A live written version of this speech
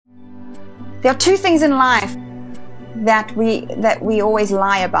There are two things in life that we always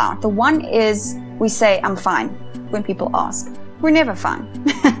lie about. The one is we say, I'm fine, when people ask. We're never fine,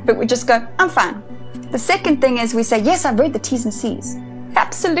 but we just go, I'm fine. The second thing is we say, yes, I've read the T's and C's.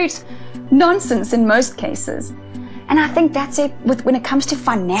 Absolute nonsense in most cases. And I think that's it when it comes to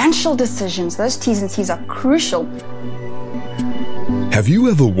financial decisions. Those T's and C's are crucial. Have you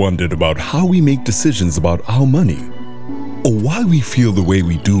ever wondered about how we make decisions about our money? Or why we feel the way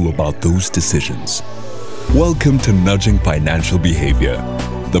we do about those decisions? Welcome to Nudging Financial Behavior,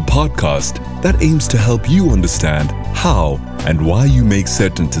 the podcast that aims to help you understand how and why you make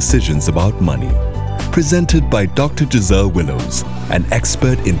certain decisions about money. Presented by Dr. Giselle Willows, an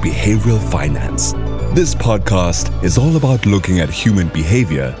expert in behavioral finance. This podcast is all about looking at human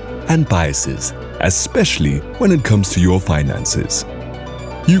behavior and biases, especially when it comes to your finances.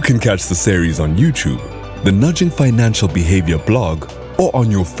 You can catch the series on YouTube, the Nudging Financial Behavior blog, or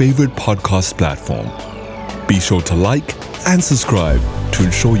on your favorite podcast platform. Be sure to like and subscribe to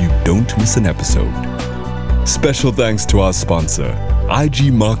ensure you don't miss an episode. Special thanks to our sponsor,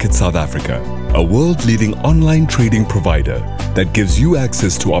 IG Market South Africa, a world-leading online trading provider that gives you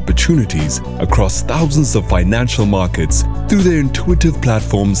access to opportunities across thousands of financial markets through their intuitive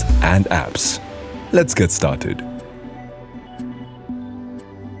platforms and apps. Let's get started.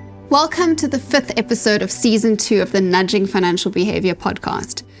 Welcome to the 5th episode of Season 2 of the Nudging Financial Behavior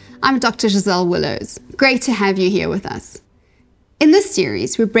podcast. I'm Dr. Giselle Willows. Great to have you here with us. In this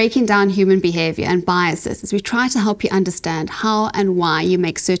series, we're breaking down human behavior and biases as we try to help you understand how and why you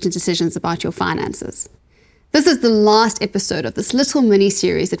make certain decisions about your finances. This is the last episode of this little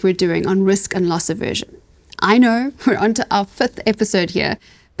mini-series that we're doing on risk and loss aversion. I know we're on to our 5th episode here,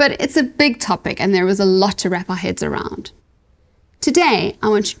 but it's a big topic and there is a lot to wrap our heads around. Today, I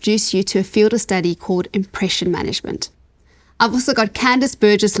want to introduce you to a field of study called impression management. I've also got Candice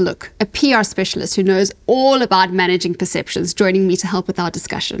Burgess-Look, a PR specialist who knows all about managing perceptions, joining me to help with our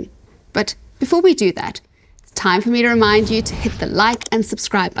discussion. But before we do that, it's time for me to remind you to hit the like and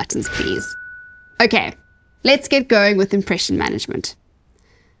subscribe buttons, please. Okay, let's get going with impression management.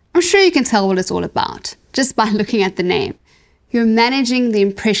 I'm sure you can tell what it's all about, just by looking at the name. You're managing the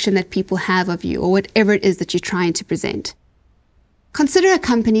impression that people have of you, or whatever it is that you're trying to present. Consider a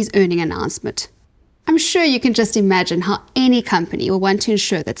company's earning announcement. I'm sure you can just imagine how any company will want to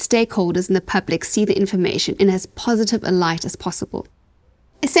ensure that stakeholders and the public see the information in as positive a light as possible.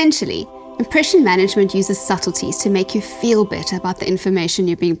 Essentially, impression management uses subtleties to make you feel better about the information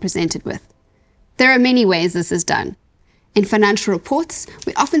you're being presented with. There are many ways this is done. In financial reports,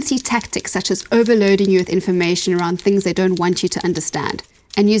 we often see tactics such as overloading you with information around things they don't want you to understand,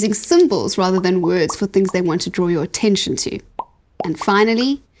 and using symbols rather than words for things they want to draw your attention to. And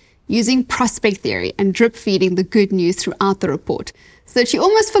finally, using prospect theory and drip feeding the good news throughout the report so that you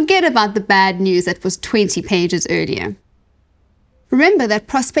almost forget about the bad news that was 20 pages earlier. Remember that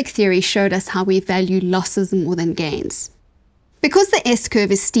prospect theory showed us how we value losses more than gains. Because the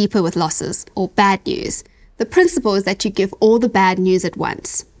S-curve is steeper with losses, or bad news, the principle is that you give all the bad news at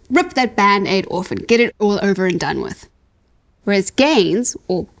once. Rip that band-aid off and get it all over and done with. Whereas gains,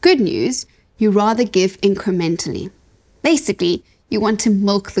 or good news, you rather give incrementally. Basically, you want to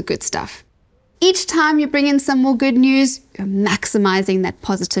milk the good stuff. Each time you bring in some more good news, you're maximizing that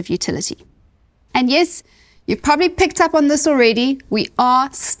positive utility. And yes, you've probably picked up on this already. We are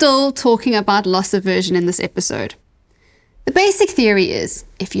still talking about loss aversion in this episode. The basic theory is,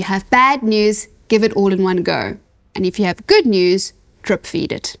 if you have bad news, give it all in one go. And if you have good news, drip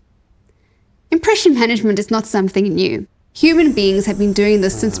feed it. Impression management is not something new. Human beings have been doing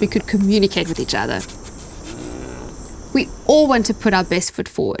this since we could communicate with each other. We all want to put our best foot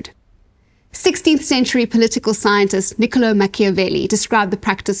forward. 16th century political scientist Niccolo Machiavelli described the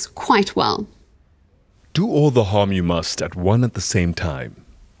practice quite well. Do all the harm you must at the same time.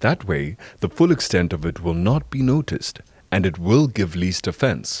 That way, the full extent of it will not be noticed, and it will give least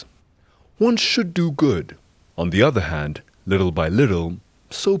offense. One should do good, on the other hand, little by little,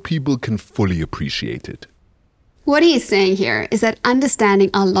 so people can fully appreciate it. What he is saying here is that understanding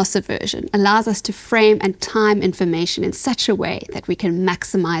our loss aversion allows us to frame and time information in such a way that we can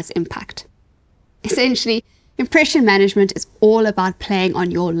maximize impact. Essentially, impression management is all about playing on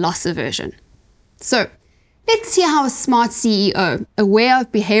your loss aversion. So, let's see how a smart CEO, aware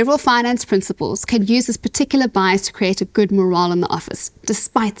of behavioral finance principles, can use this particular bias to create a good morale in the office,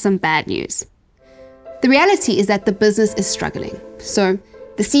 despite some bad news. The reality is that the business is struggling. So,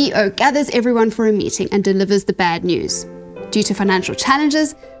 the CEO gathers everyone for a meeting and delivers the bad news. Due to financial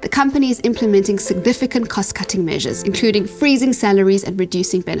challenges, the company is implementing significant cost-cutting measures, including freezing salaries and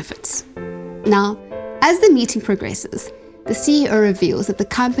reducing benefits. Now, as the meeting progresses, the CEO reveals that the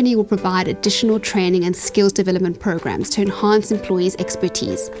company will provide additional training and skills development programs to enhance employees'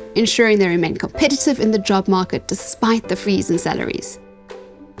 expertise, ensuring they remain competitive in the job market despite the freeze in salaries.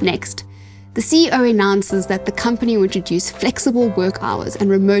 Next, the CEO announces that the company will introduce flexible work hours and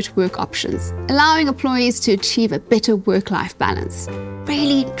remote work options, allowing employees to achieve a better work-life balance,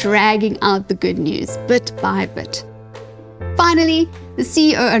 really dragging out the good news bit by bit. Finally, the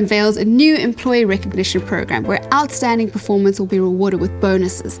CEO unveils a new employee recognition program where outstanding performance will be rewarded with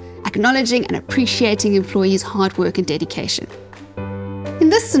bonuses, acknowledging and appreciating employees' hard work and dedication. In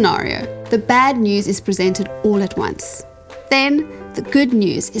this scenario, the bad news is presented all at once. Then, the good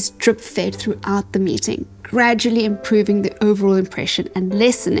news is drip-fed throughout the meeting, gradually improving the overall impression and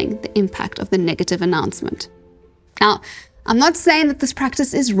lessening the impact of the negative announcement. Now, I'm not saying that this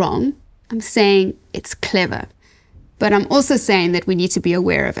practice is wrong. I'm saying it's clever. But I'm also saying that we need to be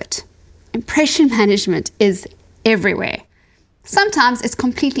aware of it. Impression management is everywhere. Sometimes it's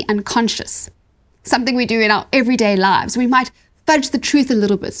completely unconscious. Something we do in our everyday lives. We might fudge the truth a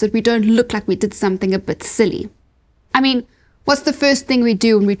little bit so that we don't look like we did something a bit silly. I mean, what's the first thing we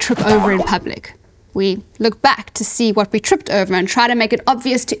do when we trip over in public? We look back to see what we tripped over and try to make it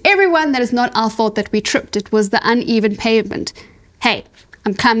obvious to everyone that it's not our fault that we tripped. It was the uneven pavement. Hey,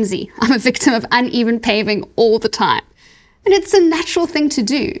 I'm clumsy. I'm a victim of uneven paving all the time. And it's a natural thing to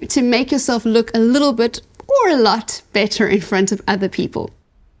do, to make yourself look a little bit or a lot better in front of other people.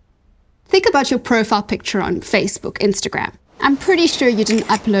 Think about your profile picture on Facebook, Instagram. I'm pretty sure you didn't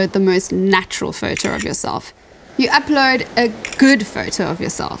upload the most natural photo of yourself. You upload a good photo of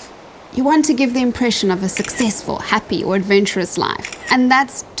yourself. You want to give the impression of a successful, happy, or adventurous life. And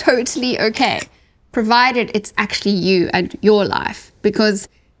that's totally okay, provided it's actually you and your life, because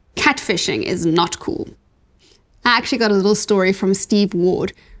catfishing is not cool. I actually got a little story from Steve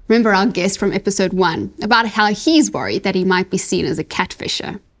Ward, remember our guest from episode 1, about how he's worried that he might be seen as a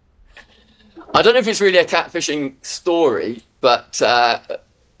catfisher. I don't know if it's really a catfishing story, but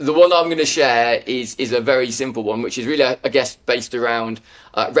the one I'm going to share is a very simple one, which is really, I guess, based around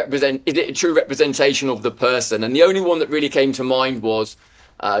is it a true representation of the person? And the only one that really came to mind was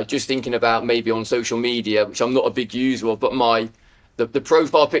just thinking about maybe on social media, which I'm not a big user of, but the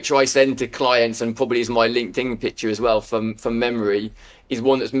profile picture I send to clients, and probably is my LinkedIn picture as well from memory, is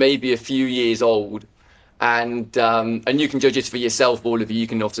one that's maybe a few years old. And you can judge this for yourself, all of you. You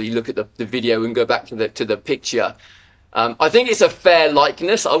can obviously look at the video and go back to the picture. I think it's a fair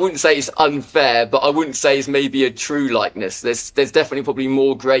likeness. I wouldn't say it's unfair, but I wouldn't say it's maybe a true likeness. There's definitely probably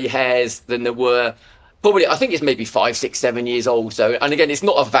more grey hairs than there were. Probably, I think it's maybe 5, 6, 7 years old. So, and again, it's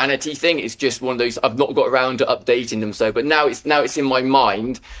not a vanity thing. It's just one of those, I've not got around to updating them. So, but now it's in my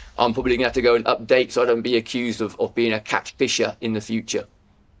mind. I'm probably gonna have to go and update so I don't be accused of being a catfisher in the future.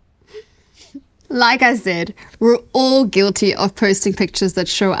 Like I said, we're all guilty of posting pictures that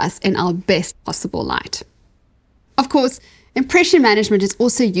show us in our best possible light. Of course, impression management is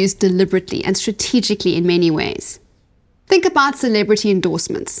also used deliberately and strategically in many ways. Think about celebrity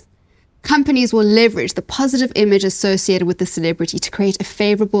endorsements. Companies will leverage the positive image associated with the celebrity to create a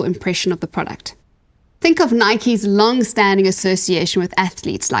favorable impression of the product. Think of Nike's long-standing association with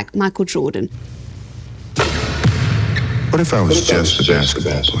athletes like Michael Jordan. What if I was just a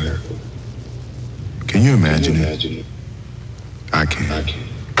basketball player? Can you imagine it? I can.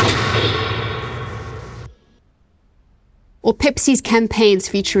 Or Pepsi's campaigns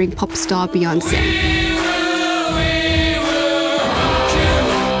featuring pop star Beyonce.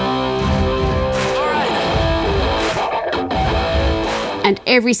 And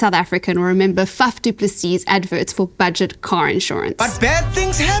every South African will remember Faf du Plessis' adverts for budget car insurance. But bad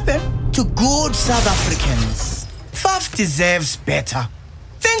things happen to good South Africans. Faf deserves better.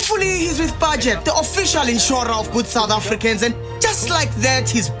 Thankfully, he's with Budget, the official insurer of good South Africans, and just like that,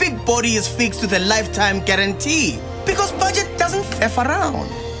 his big body is fixed with a lifetime guarantee. Because Budget doesn't F around.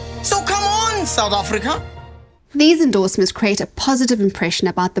 So come on, South Africa. These endorsements create a positive impression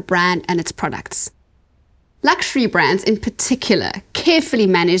about the brand and its products. Luxury brands in particular carefully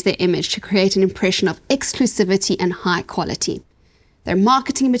manage their image to create an impression of exclusivity and high quality. Their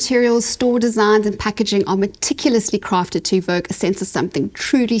marketing materials, store designs, and packaging are meticulously crafted to evoke a sense of something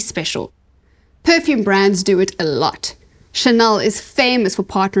truly special. Perfume brands do it a lot. Chanel is famous for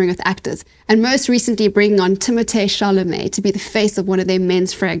partnering with actors, and most recently bringing on Timothée Chalamet to be the face of one of their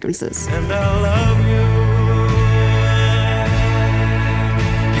men's fragrances. And I love you.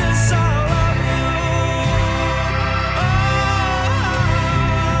 Yes, I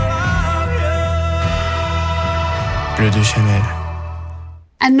love you. Bleu de Chanel.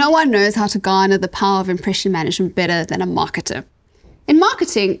 And no one knows how to garner the power of impression management better than a marketer. In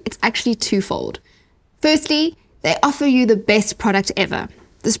marketing, it's actually twofold. Firstly, They offer you the best product ever.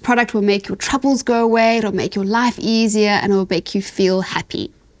 This product will make your troubles go away, it'll make your life easier, and it'll make you feel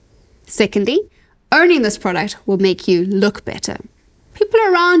happy. Secondly, owning this product will make you look better. People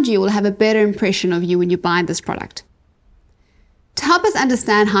around you will have a better impression of you when you buy this product. To help us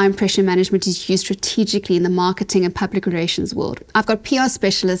understand how impression management is used strategically in the marketing and public relations world, I've got PR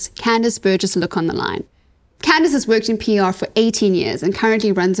specialist Candice Burgess-Look on the line. Candice has worked in PR for 18 years and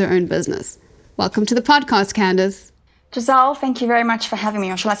currently runs her own business. Welcome to the podcast, Candice. Giselle, thank you very much for having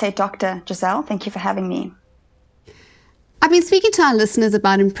me. Or shall I say Dr. Giselle? Thank you for having me. I've been speaking to our listeners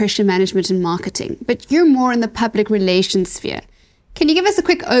about impression management and marketing, but you're more in the public relations sphere. Can you give us a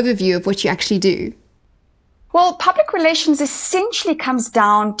quick overview of what you actually do? Well, public relations essentially comes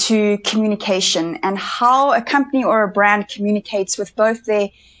down to communication and how a company or a brand communicates with both their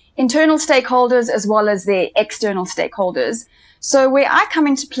internal stakeholders as well as their external stakeholders. So where I come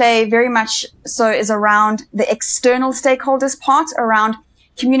into play very much so is around the external stakeholders part, around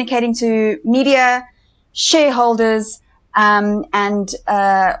communicating to media, shareholders, and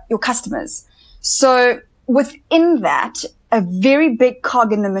your customers. So within that, a very big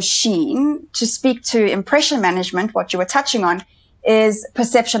cog in the machine, to speak to impression management, what you were touching on, is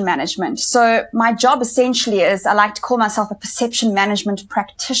perception management. So my job essentially is, I like to call myself a perception management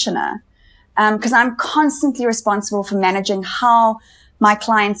practitioner, because I'm constantly responsible for managing how my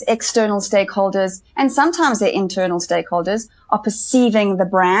clients' external stakeholders and sometimes their internal stakeholders are perceiving the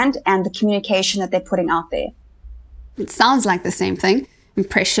brand and the communication that they're putting out there. It sounds like the same thing,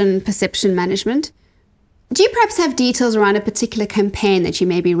 impression, perception management. Do you perhaps have details around a particular campaign that you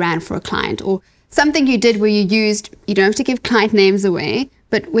maybe ran for a client, or something you did where you don't have to give client names away,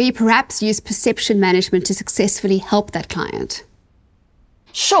 but where you perhaps used perception management to successfully help that client?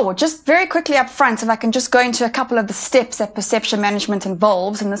 Sure. Just very quickly up front, if I can just go into a couple of the steps that perception management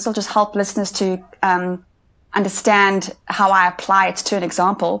involves, and this will just help listeners to understand how I apply it to an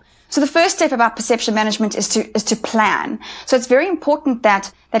example. So the first step about perception management is to plan. So it's very important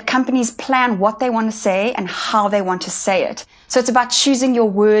that companies plan what they want to say and how they want to say it. So it's about choosing your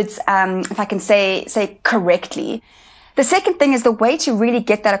words, if I can say correctly. The second thing is the way to really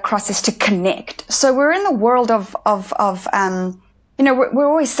get that across is to connect. So we're in the world of we're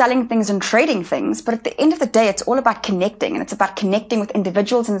always selling things and trading things, but at the end of the day, it's all about connecting, and it's about connecting with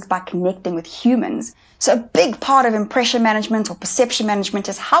individuals, and it's about connecting with humans. So a big part of impression management or perception management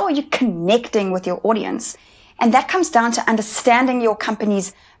is how are you connecting with your audience? And that comes down to understanding your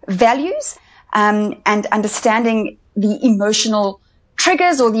company's values, and understanding the emotional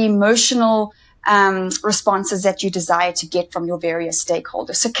triggers or the emotional responses that you desire to get from your various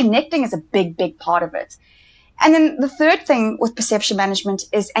stakeholders. So connecting is a big, big part of it. And then the third thing with perception management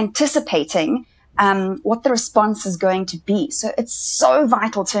is anticipating what the response is going to be. So it's so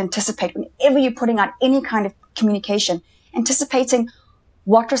vital to anticipate whenever you're putting out any kind of communication, anticipating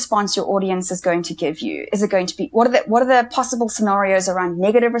what response your audience is going to give you. Is it going to be, what are the possible scenarios around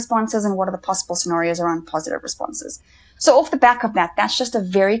negative responses, and what are the possible scenarios around positive responses? So off the back of that, that's just a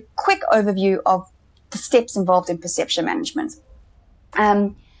very quick overview of the steps involved in perception management.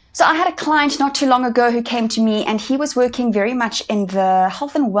 So I had a client not too long ago who came to me, and he was working very much in the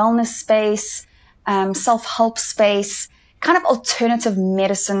health and wellness space, self-help space, kind of alternative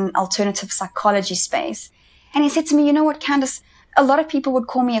medicine, alternative psychology space. And he said to me, you know what, Candice, a lot of people would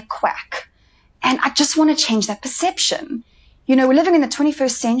call me a quack, and I just want to change that perception. You know, we're living in the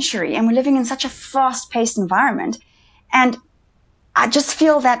 21st century, and we're living in such a fast-paced environment, and I just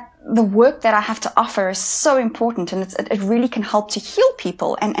feel that the work that I have to offer is so important, and it really can help to heal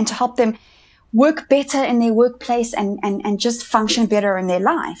people and to help them work better in their workplace and just function better in their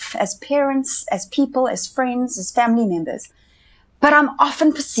life as parents, as people, as friends, as family members. But I'm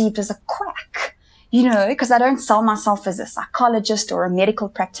often perceived as a quack, because I don't sell myself as a psychologist or a medical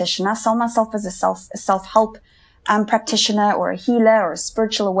practitioner. I sell myself as a self-help practitioner, or a healer, or a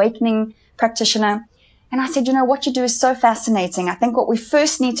spiritual awakening practitioner. And I said, what you do is so fascinating. I think what we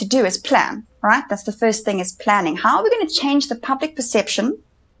first need to do is plan, right? That's the first thing, is planning. How are we going to change the public perception,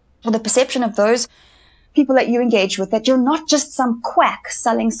 or the perception of those people that you engage with, that you're not just some quack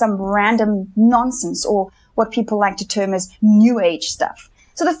selling some random nonsense, or what people like to term as new age stuff.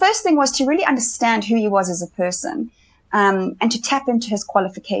 So the first thing was to really understand who he was as a person, and to tap into his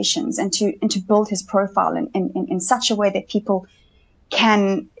qualifications, and to build his profile in such a way that people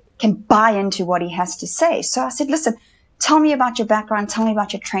can buy into what he has to say. So I said, listen, tell me about your background, tell me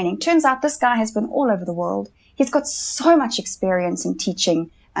about your training. Turns out this guy has been all over the world. He's got so much experience in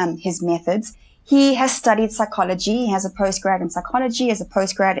teaching his methods. He has studied psychology. He has a postgrad in psychology, has a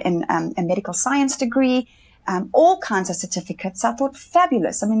postgrad in a medical science degree, all kinds of certificates. I thought,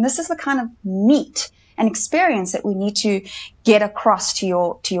 fabulous. I mean, this is the kind of meat and experience that we need to get across to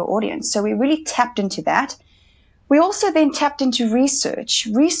your audience. So we really tapped into that. We also then tapped into research.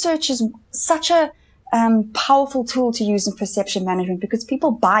 Research is such a powerful tool to use in perception management because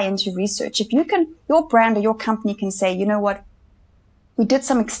people buy into research. If your brand or your company can say, you know what, we did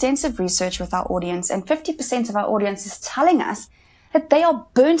some extensive research with our audience, and 50% of our audience is telling us that they are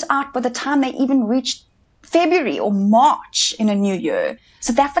burnt out by the time they even reach February or March in a new year.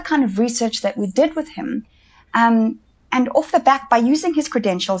 So that's the kind of research that we did with him. And off the back, by using his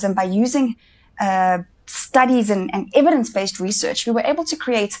credentials and by using studies and evidence-based research, we were able to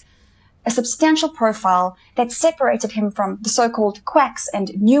create a substantial profile that separated him from the so-called quacks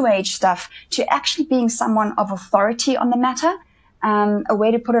and new age stuff to actually being someone of authority on the matter. A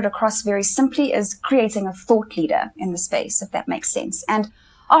way to put it across very simply is creating a thought leader in the space, if that makes sense. And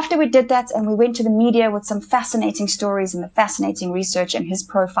after we did that and we went to the media with some fascinating stories and the fascinating research and his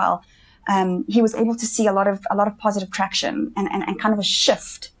profile, he was able to see a lot of positive traction and kind of a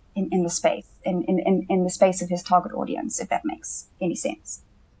shift in the space, in the space of his target audience, if that makes any sense.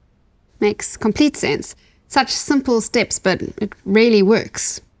 Makes complete sense. Such simple steps, but it really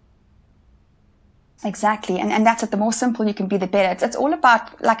works. Exactly. And that's it. The more simple you can be, the better. It's all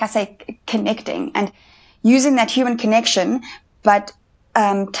about, like I say, connecting and using that human connection, but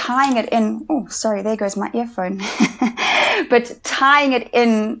tying it in. Oh, sorry, there goes my earphone. But tying it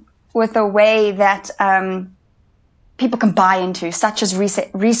in with a way that people can buy into, such as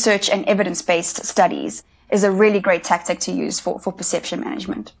research and evidence-based studies, is a really great tactic to use for perception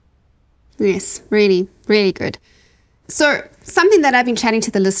management. Yes, really, really good. So something that I've been chatting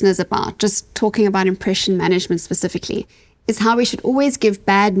to the listeners about, just talking about impression management specifically, is how we should always give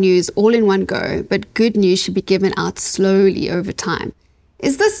bad news all in one go, but good news should be given out slowly over time.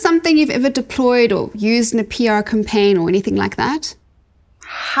 Is this something you've ever deployed or used in a PR campaign or anything like that?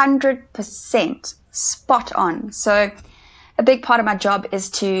 100% spot on. So a big part of my job is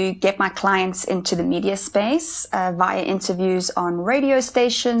to get my clients into the media space via interviews on radio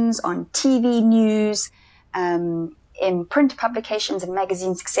stations, on TV news, in print publications and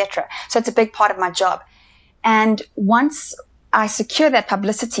magazines, etc. So it's a big part of my job. And once I secure that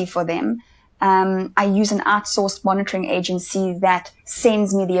publicity for them, I use an outsourced monitoring agency that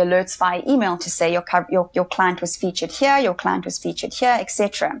sends me the alerts via email to say your client was featured here, your client was featured here,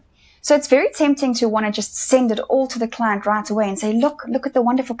 etc. So it's very tempting to want to just send it all to the client right away and say, look at the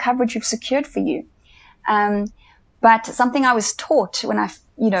wonderful coverage we've secured for you. But something I was taught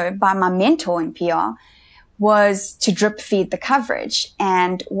by my mentor in PR was to drip feed the coverage.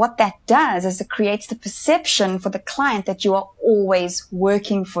 And what that does is it creates the perception for the client that you are always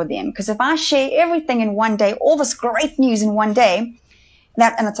working for them. Because if I share everything in one day, all this great news in one day,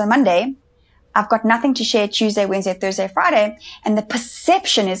 and it's on Monday, I've got nothing to share Tuesday, Wednesday, Thursday, Friday. And the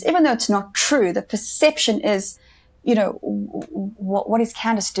perception is, even though it's not true, the perception is, what is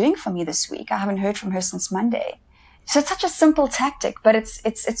Candace doing for me this week? I haven't heard from her since Monday. So it's such a simple tactic, but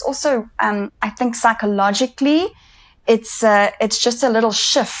it's also, I think psychologically, it's just a little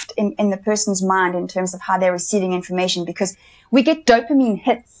shift in the person's mind in terms of how they're receiving information, because we get dopamine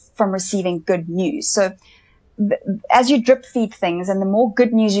hits from receiving good news. So as you drip feed things and the more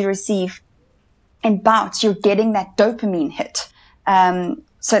good news you receive in bouts, you're getting that dopamine hit.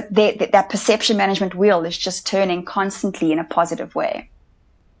 So that perception management wheel is just turning constantly in a positive way.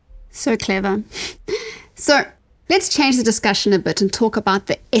 So clever. So let's change the discussion a bit and talk about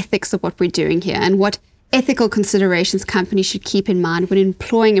the ethics of what we're doing here and what ethical considerations companies should keep in mind when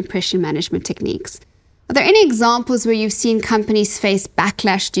employing impression management techniques. Are there any examples where you've seen companies face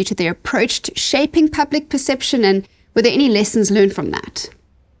backlash due to their approach to shaping public perception, and were there any lessons learned from that?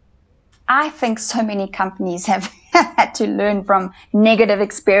 I think so many companies have had to learn from negative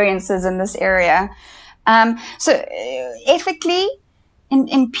experiences in this area. So ethically,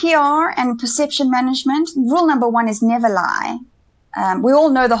 in PR and perception management, rule number one is never lie. We all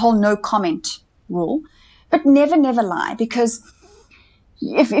know the whole no comment rule, but never lie, because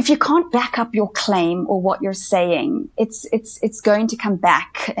if you can't back up your claim or what you're saying, it's going to come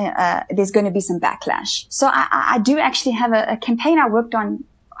back. There's going to be some backlash. So I do actually have a campaign I worked on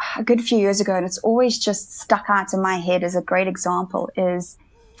a good few years ago, and it's always just stuck out in my head as a great example. Is,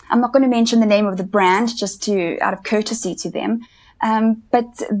 I'm not going to mention the name of the brand just out of courtesy to them,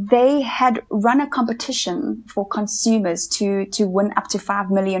 but they had run a competition for consumers to win up to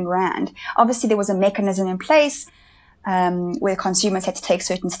 5 million rand. Obviously, there was a mechanism in place where consumers had to take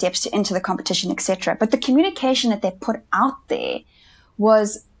certain steps to enter the competition, etc. But the communication that they put out there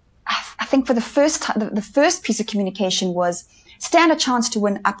was, I think, for the first time, the first piece of communication was, stand a chance to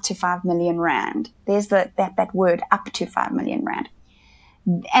win up to 5 million rand. There's that word, up to 5 million rand.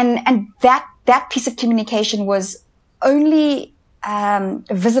 And that piece of communication was only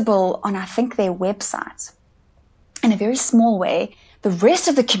visible on, I think, their websites in a very small way. The rest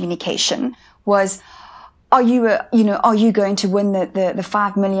of the communication was, are you going to win the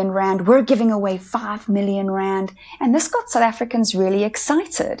 5 million rand? We're giving away 5 million rand. And this got South Africans really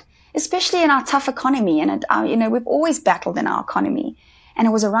excited, especially in our tough economy. And, we've always battled in our economy. And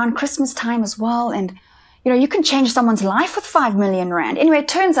it was around Christmas time as well. And, you can change someone's life with 5 million rand. Anyway, it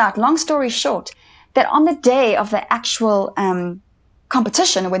turns out, long story short, that on the day of the actual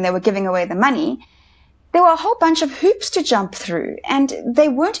competition, when they were giving away the money, there were a whole bunch of hoops to jump through, and they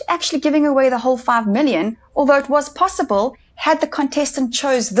weren't actually giving away the whole 5 million, although it was possible had the contestant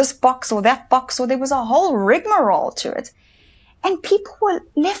chose this box or that box, or there was a whole rigmarole to it. And people were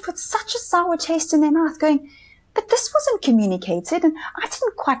left with such a sour taste in their mouth going, but this wasn't communicated, and I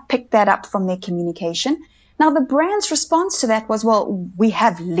didn't quite pick that up from their communication. Now, the brand's response to that was, well, we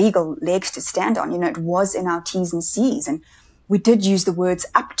have legal legs to stand on. It was in our T's and C's, and we did use the words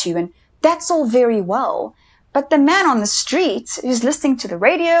up to, and that's all very well. But the man on the street who's listening to the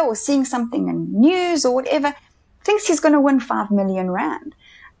radio or seeing something in news or whatever thinks he's going to win 5 million rand.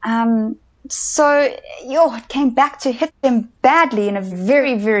 So it came back to hit them badly in a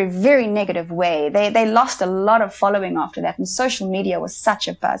very, very, very negative way. They lost a lot of following after that, and social media was such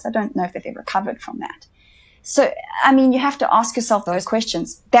a buzz. I don't know if they've ever recovered from that. So, you have to ask yourself those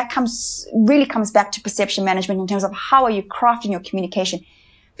questions. That really comes back to perception management in terms of how are you crafting your communication.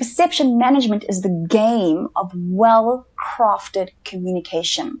 Perception management is the game of well-crafted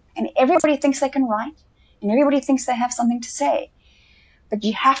communication. And everybody thinks they can write, and everybody thinks they have something to say. But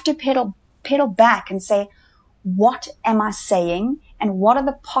you have to pedal back and say, what am I saying? And what are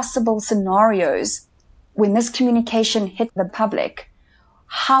the possible scenarios when this communication hit the public?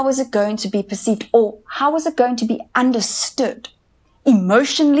 How is it going to be perceived, or how is it going to be understood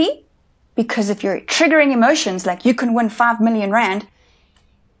emotionally? Because if you're triggering emotions like you can win 5 million rand,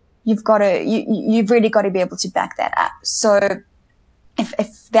 you've really got to be able to back that up. So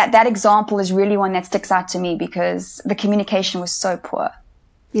if that example is really one that sticks out to me because the communication was so poor.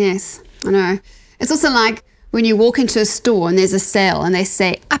 Yes, I know. It's also like when you walk into a store and there's a sale and they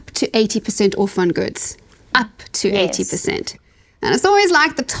say up to 80% off on goods, up to 80%. And it's always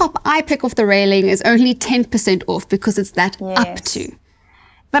like the top I pick off the railing is only 10% off because it's that up to.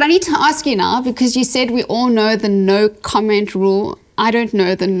 But I need to ask you now, because you said we all know the no comment rule. I don't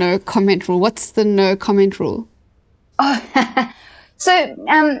know the no comment rule. What's the no comment rule? Oh, so,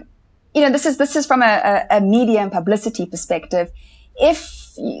 this is from a media and publicity perspective.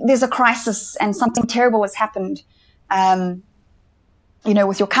 If there's a crisis and something terrible has happened,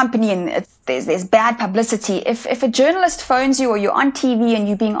 with your company and there's bad publicity, if a journalist phones you or you're on TV and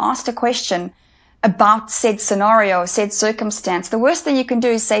you're being asked a question about said scenario, said circumstance, the worst thing you can do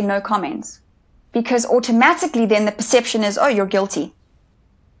is say no comments. Because automatically then the perception is, oh, you're guilty.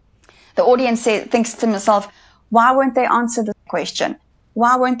 The audience thinks to themselves, why won't they answer the question?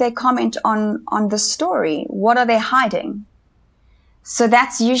 Why won't they comment on the story? What are they hiding? So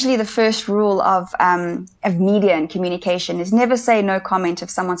that's usually the first rule of media and communication, is never say no comment if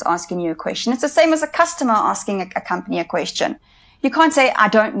someone's asking you a question. It's the same as a customer asking a company a question. You can't say, I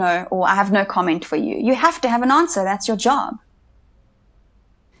don't know, or I have no comment for you. You have to have an answer. That's your job.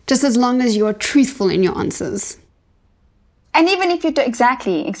 Just as long as you're truthful in your answers. And even if you do,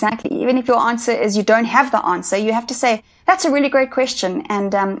 exactly. Even if your answer is you don't have the answer, you have to say, that's a really great question.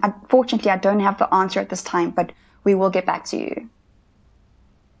 And unfortunately, I don't have the answer at this time, but we will get back to you.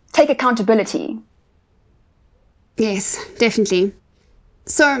 Take accountability. Yes, definitely.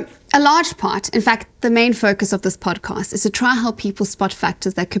 So a large part, in fact, the main focus of this podcast is to try and help people spot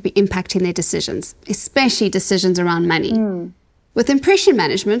factors that could be impacting their decisions, especially decisions around money. With impression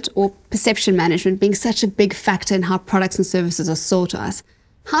management or perception management being such a big factor in how products and services are sold to us,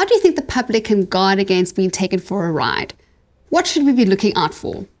 how do you think the public can guard against being taken for a ride? What should we be looking out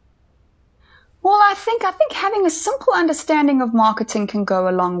for? Well, I think having a simple understanding of marketing can go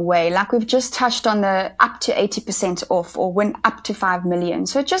a long way. Like we've just touched on the up to 80% off or win up to 5 million.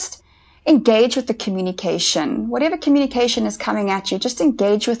 So just engage with the communication. Whatever communication is coming at you, just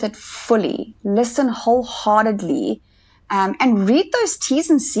engage with it fully. Listen wholeheartedly and read those T's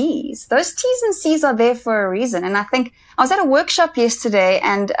and C's. Those T's and C's are there for a reason. And I think I was at a workshop yesterday,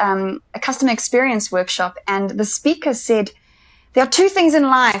 and a customer experience workshop, and the speaker said there are two things in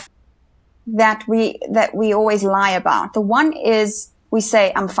life that we always lie about. The one is we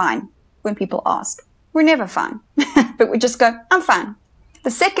say, I'm fine, when people ask. We're never fine, but we just go, I'm fine.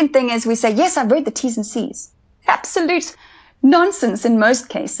 The second thing is we say, yes, I've read the T's and C's. Absolute nonsense in most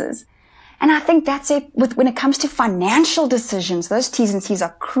cases. And I think that's it when it comes to financial decisions. Those T's and C's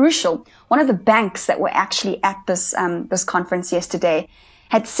are crucial. One of the banks that were actually at this conference yesterday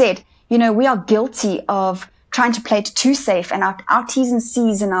had said, we are guilty of trying to play it too safe, and our T's and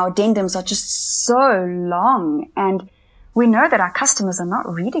C's and our addendums are just so long. And we know that our customers are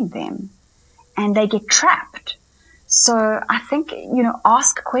not reading them and they get trapped. So I think,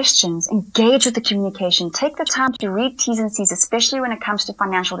 ask questions, engage with the communication, take the time to read T's and C's, especially when it comes to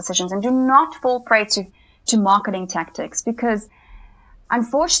financial decisions, and do not fall prey to marketing tactics, because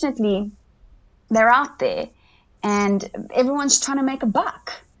unfortunately they're out there and everyone's trying to make a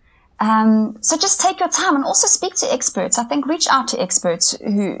buck. So just take your time and also speak to experts. I think reach out to experts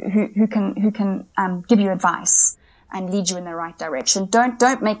who can give you advice and lead you in the right direction.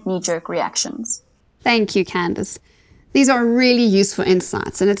 Don't make knee-jerk reactions. Thank you, Candice. These are really useful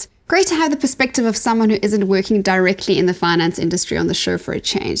insights, and it's great to have the perspective of someone who isn't working directly in the finance industry on the show for a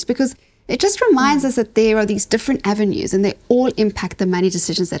change, because it just reminds us that there are these different avenues and they all impact the money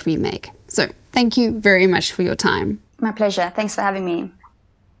decisions that we make. So thank you very much for your time. My pleasure. Thanks for having me.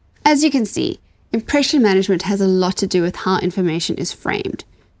 As you can see, impression management has a lot to do with how information is framed.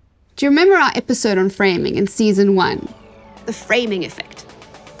 Do you remember our episode on framing in Season 1? The framing effect.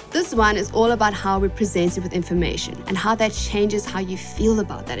 This one is all about how we're presented with information and how that changes how you feel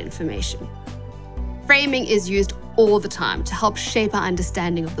about that information. Framing is used all the time to help shape our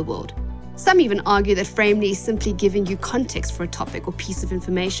understanding of the world. Some even argue that framing is simply giving you context for a topic or piece of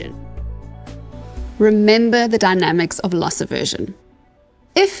information. Remember the dynamics of loss aversion.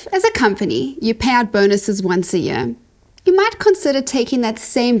 If, as a company, you pay out bonuses once a year, you might consider taking that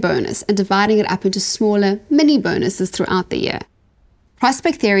same bonus and dividing it up into smaller, mini bonuses throughout the year.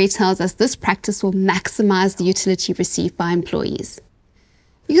 Prospect theory tells us this practice will maximize the utility received by employees.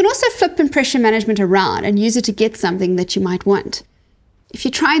 You can also flip impression management around and use it to get something that you might want. If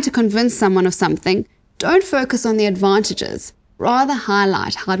you're trying to convince someone of something, don't focus on the advantages, rather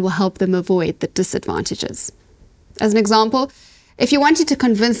highlight how it will help them avoid the disadvantages. As an example, if you wanted to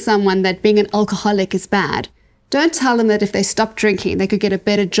convince someone that being an alcoholic is bad, don't tell them that if they stop drinking, they could get a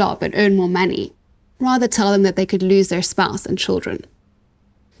better job and earn more money. Rather tell them that they could lose their spouse and children.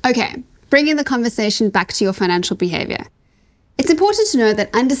 Okay, bringing the conversation back to your financial behavior. It's important to know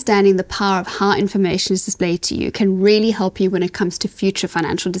that understanding the power of how information is displayed to you can really help you when it comes to future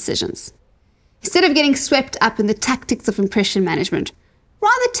financial decisions. Instead of getting swept up in the tactics of impression management,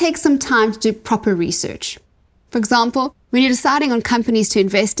 rather take some time to do proper research. For example, when you're deciding on companies to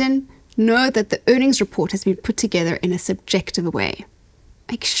invest in, know that the earnings report has been put together in a subjective way.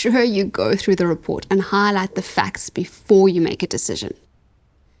 Make sure you go through the report and highlight the facts before you make a decision.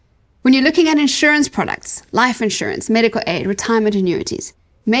 When you're looking at insurance products, life insurance, medical aid, retirement annuities,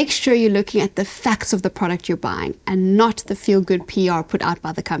 make sure you're looking at the facts of the product you're buying and not the feel-good PR put out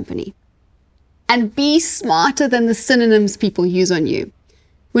by the company. And be smarter than the synonyms people use on you.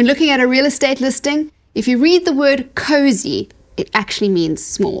 When looking at a real estate listing, if you read the word cozy, it actually means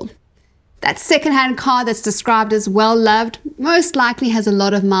small. That second-hand car that's described as well-loved most likely has a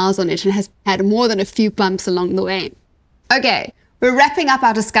lot of miles on it and has had more than a few bumps along the way. Okay, we're wrapping up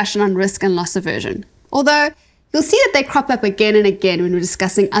our discussion on risk and loss aversion, although you'll see that they crop up again and again when we're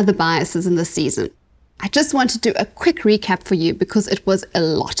discussing other biases in this season. I just want to do a quick recap for you because it was a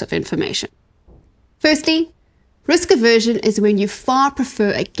lot of information. Firstly, risk aversion is when you far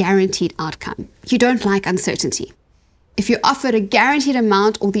prefer a guaranteed outcome. You don't like uncertainty. If you're offered a guaranteed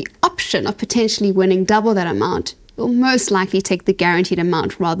amount or the option of potentially winning double that amount, you'll most likely take the guaranteed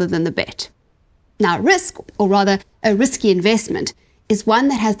amount rather than the bet. Now, risk, or rather a risky investment, is one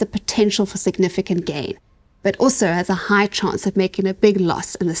that has the potential for significant gain, but also has a high chance of making a big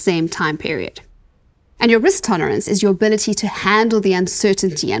loss in the same time period. And your risk tolerance is your ability to handle the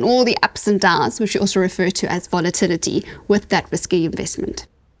uncertainty and all the ups and downs, which we also refer to as volatility, with that risky investment.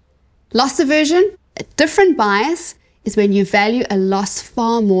 Loss aversion, a different bias, is when you value a loss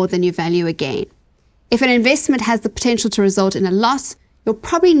far more than you value a gain. If an investment has the potential to result in a loss, you'll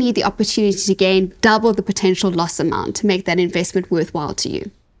probably need the opportunity to gain double the potential loss amount to make that investment worthwhile to you.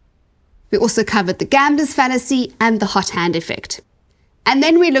 We also covered the gambler's fallacy and the hot hand effect. And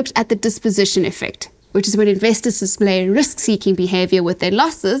then we looked at the disposition effect, which is when investors display risk-seeking behavior with their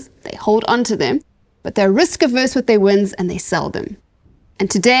losses, they hold on to them, but they're risk-averse with their wins and they sell them.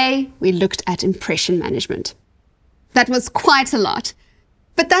 And today, we looked at impression management. That was quite a lot.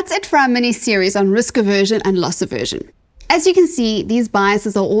 But that's it for our mini-series on risk aversion and loss aversion. As you can see, these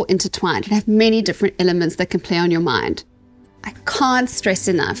biases are all intertwined and have many different elements that can play on your mind. I can't stress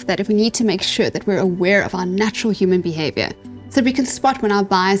enough that we need to make sure that we're aware of our natural human behavior so we can spot when our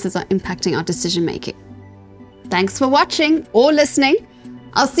biases are impacting our decision making. Thanks for watching or listening.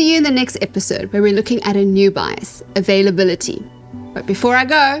 I'll see you in the next episode where we're looking at a new bias, availability. But before I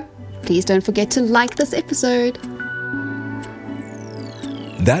go, please don't forget to like this episode.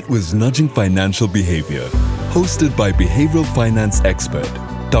 That was Nudging Financial Behavior, hosted by behavioral finance expert,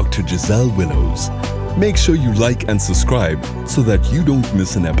 Dr. Giselle Willows. Make sure you like and subscribe so that you don't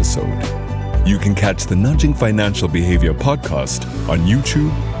miss an episode. You can catch the Nudging Financial Behavior podcast on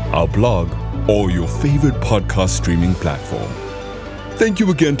YouTube, our blog, or your favorite podcast streaming platform. Thank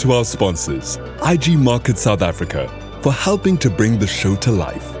you again to our sponsors, IG Market South Africa, for helping to bring the show to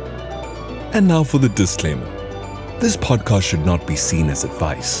life. And now for the disclaimer. This podcast should not be seen as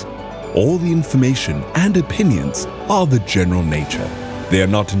advice. All the information and opinions are of the general nature. They are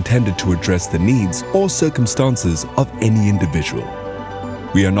not intended to address the needs or circumstances of any individual.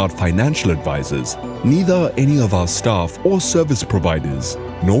 We are not financial advisors, neither are any of our staff or service providers,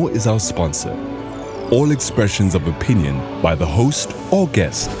 nor is our sponsor. All expressions of opinion by the host or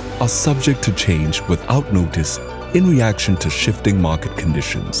guest are subject to change without notice in reaction to shifting market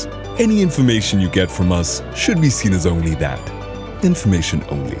conditions. Any information you get from us should be seen as only that, information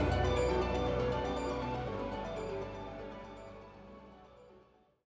only.